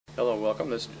Hello, welcome.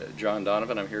 This is John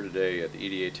Donovan. I'm here today at the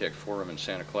EDA Tech Forum in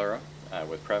Santa Clara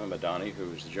with Pravin Madhani,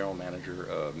 who is the General Manager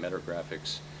of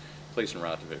Metagraphics Place and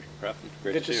Route Division. Pravin,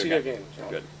 great to see you again. John.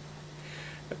 Good.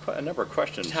 A number of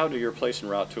questions. How do your place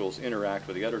and route tools interact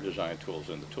with the other design tools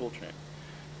in the tool chain?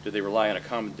 Do they rely on a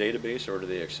common database, or do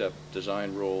they accept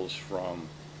design rules from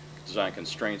design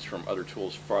constraints from other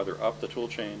tools farther up the tool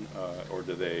chain, or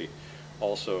do they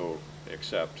also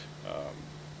accept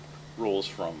rules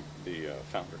from the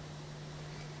founder?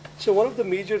 So one of the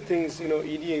major things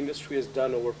EDA industry has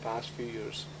done over past few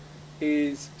years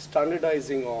is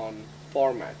standardizing on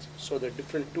formats so that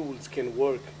different tools can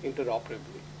work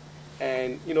interoperably.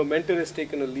 And Mentor has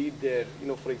taken a lead there.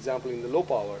 For example, in the low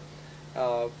power,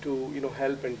 to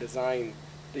help and design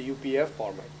the UPF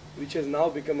format, which has now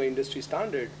become an industry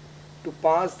standard to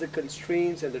pass the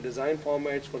constraints and the design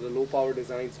formats for the low power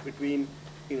designs between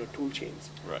tool chains.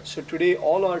 Right. So today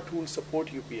all our tools support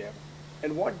UPF,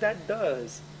 and what that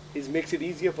does is makes it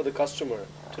easier for the customer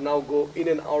to now go in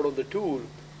and out of the tool.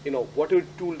 Whatever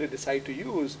tool they decide to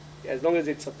use, as long as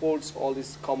it supports all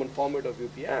this common format of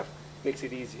UPF, makes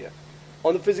it easier.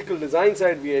 On the physical design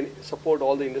side, we support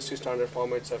all the industry standard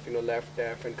formats of left,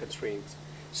 def, and constraints.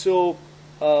 So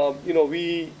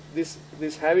this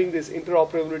having this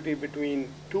interoperability between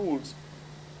tools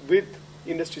with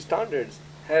industry standards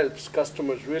helps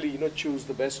customers really choose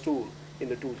the best tool in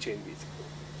the tool chain basically.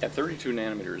 At 32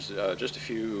 nanometers, just a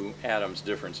few atoms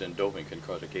difference in doping can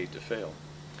cause a gate to fail.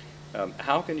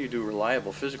 How can you do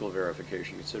reliable physical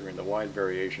verification considering the wide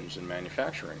variations in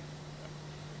manufacturing?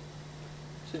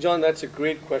 So John, that's a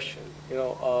great question.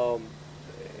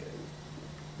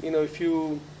 If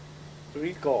you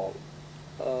recall,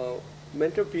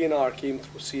 Mentor P&R came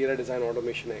through Sierra Design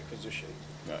Automation acquisition.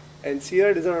 Right. And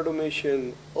Sierra Design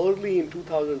Automation early in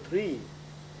 2003,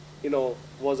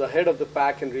 was ahead of the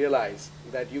pack and realized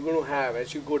that you're going to have,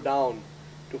 as you go down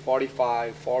to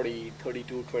 45, 40,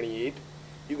 32, 28,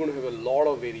 you're going to have a lot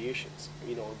of variations.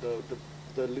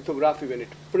 The lithography, when it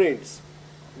prints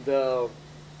the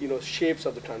shapes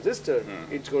of the transistor,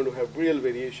 it's going to have real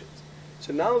variations.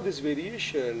 So now this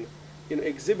variation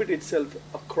exhibit itself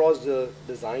across the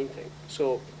design thing.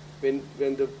 So when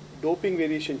the doping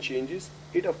variation changes,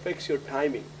 it affects your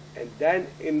timing, and then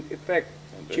in effect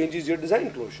changes your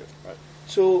design closure. Right.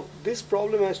 So this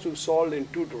problem has to be solved in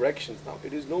two directions now.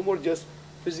 It is no more just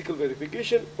physical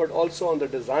verification, but also on the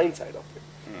design side of it.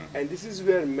 And this is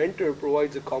where Mentor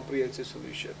provides a comprehensive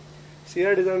solution.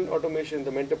 Sierra Design Automation,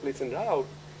 the Mentor Place and Route,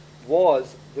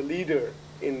 was the leader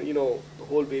in the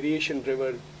whole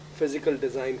variation-driven physical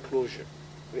design closure.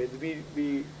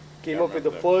 We came up with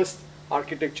the first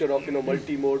architecture of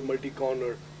multi-mode,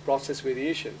 multi-corner process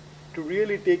variation to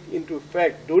really take into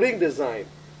effect during design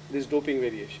this doping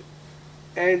variation.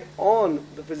 And on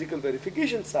the physical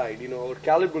verification side, our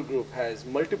Caliber group has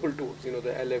multiple tools, the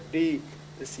LFD,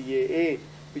 the CAA,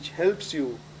 which helps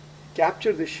you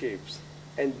capture the shapes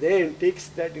and then takes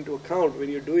that into account when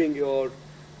you're doing your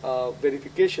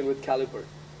verification with Caliber.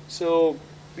 So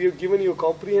we have given you a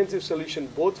comprehensive solution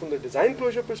both from the design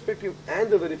closure perspective and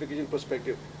the verification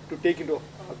perspective to take into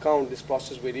account this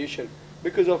process variation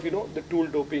because of the tool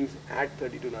dopings at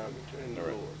 32 nanometer and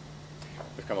lower.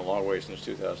 We've come a long way since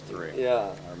 2003.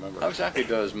 Yeah. I remember. How exactly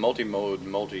does multi-mode,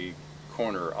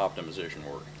 multi-corner optimization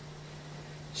work?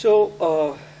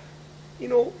 So,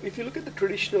 if you look at the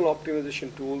traditional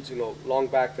optimization tools, long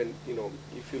back when,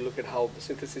 if you look at how the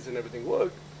synthesis and everything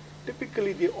worked,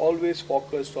 typically they always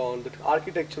focused on the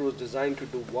architecture was designed to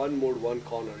do one mode, one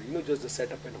corner, just the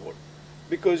setup and hold.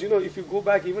 Because, if you go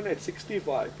back even at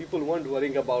 65, people weren't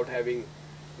worrying about having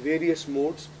various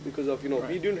modes because of, Right.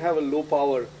 we didn't have a low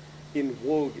power in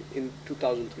vogue in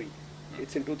 2003.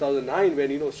 It's in 2009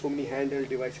 when, so many handheld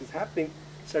devices happening,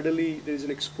 suddenly there is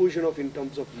an explosion of in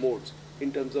terms of modes,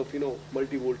 in terms of,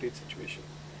 multi-voltage situation.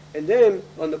 And then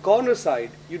on the corner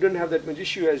side, you don't have that much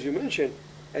issue as you mentioned.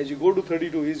 As you go to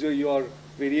 32, is where your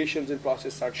variations in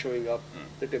process start showing up,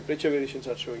 the temperature variations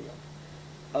are showing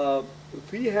up.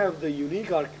 We have the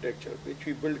unique architecture which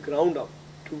we built ground up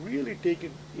to really take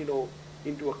it,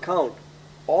 into account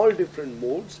all different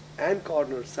modes and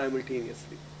corners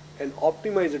simultaneously and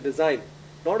optimize a design,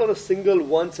 not on a single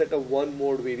one set of one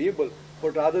mode variable,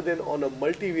 but rather than on a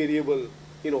multi-variable,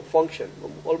 function,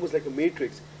 almost like a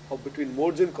matrix of between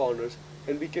modes and corners,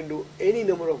 and we can do any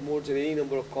number of modes and any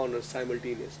number of corners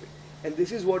simultaneously. And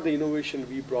this is what the innovation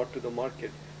we brought to the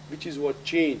market, which is what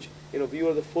changed. We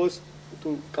were the first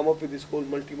to come up with this whole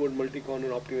multi-mode, multi-corner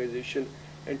optimization,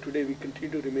 and today we continue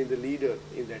to remain the leader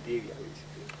in that area, basically.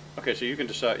 Okay, so you can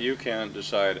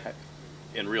decide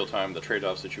in real time the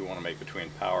trade-offs that you want to make between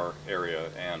power, area,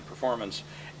 and performance,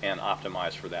 and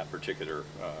optimize for that particular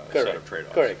set of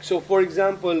trade-offs. Correct. So, for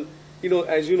example,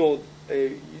 as you know,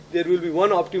 there will be one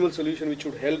optimal solution which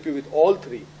would help you with all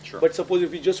three. Sure. But suppose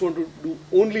if you just want to do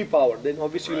only power, then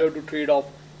obviously you'll have to trade off,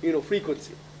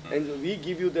 frequency. And so we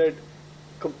give you that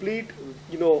complete,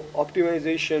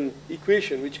 optimization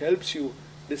equation which helps you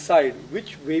decide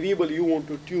which variable you want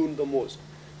to tune the most.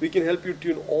 We can help you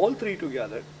tune all three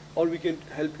together, or we can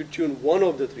help you tune one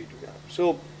of the three together.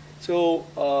 So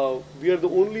we are the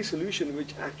only solution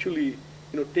which actually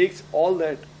takes all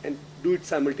that and do it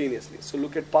simultaneously. So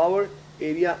look at power,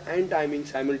 area, and timing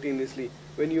simultaneously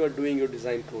when you are doing your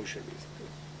design closure, basically.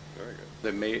 Very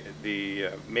good.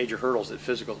 The major hurdles that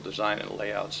physical design and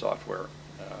layout software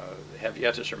have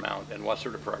yet to surmount, and what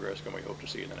sort of progress can we hope to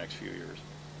see in the next few years?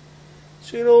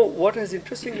 So what has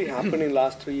interestingly happened in the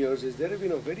last 3 years is there have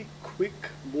been a very quick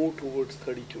move towards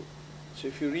 32. So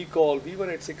if you recall, we were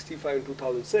at 65 in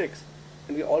 2006,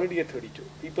 and we're already at 32.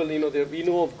 People, we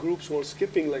know of groups who are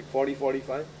skipping like 40,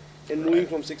 45, and moving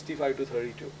from 65 to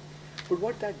 32. But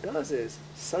what that does is,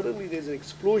 suddenly there's an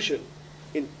explosion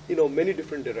in many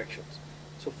different directions.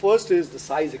 So first is the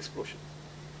size explosion.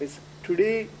 It's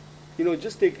today,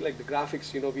 just take like the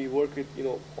graphics, we work with,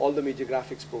 all the major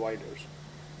graphics providers.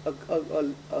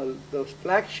 The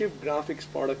flagship graphics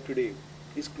product today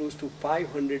is close to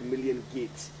 500 million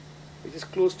gates, which is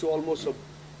close to almost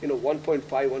 1.5,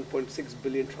 1.6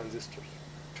 billion transistors.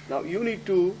 Now you need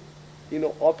to,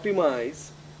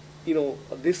 optimize,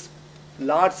 this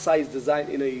large size design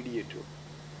in a EDA tool.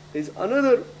 There's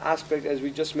another aspect, as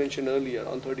we just mentioned earlier,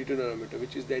 on 32 nanometer,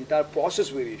 which is the entire process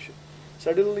variation.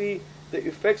 Suddenly, the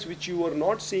effects which you were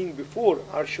not seeing before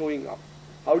are showing up.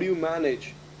 How do you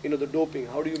manage, the doping?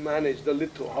 How do you manage the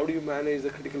litho? How do you manage the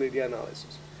critical area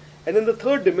analysis? And then the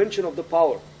third dimension of the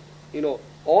power.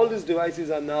 All these devices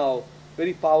are now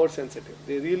very power sensitive.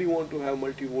 They really want to have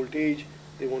multi-voltage.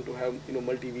 They want to have,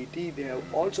 multi-VT. They have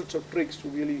all sorts of tricks to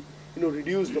really,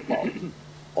 reduce the power.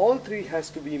 All three has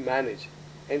to be managed.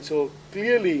 And so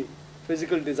clearly,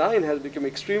 physical design has become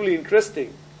extremely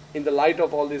interesting in the light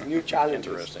of all these new challenges.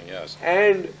 Interesting, yes.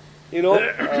 And,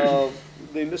 the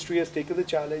industry has taken the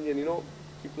challenge, and,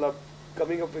 people are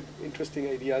coming up with interesting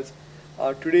ideas.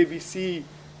 Today we see,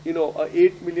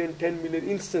 8 million, 10 million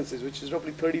instances, which is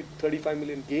roughly 35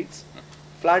 million gates,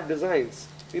 flat designs,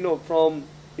 from,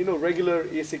 regular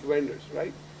ASIC vendors,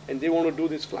 right? And they want to do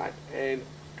this flat. And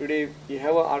today we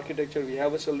have an architecture, we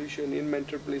have a solution in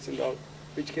Mentor Place and all,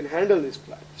 which can handle this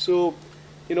flat. So,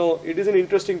 it is an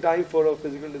interesting time for a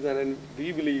physical design, and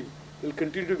we believe it will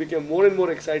continue to become more and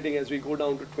more exciting as we go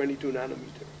down to 22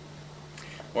 nanometer.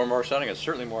 More and more exciting, and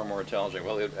certainly more and more challenging.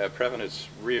 Well, Pravin, it's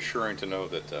reassuring to know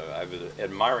that I've been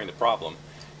admiring the problem.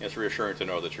 It's reassuring to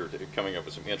know that you're coming up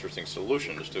with some interesting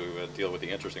solutions to deal with the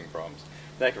interesting problems.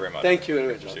 Thank you very much. Thank you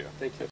very much. Good to see you. Thank you.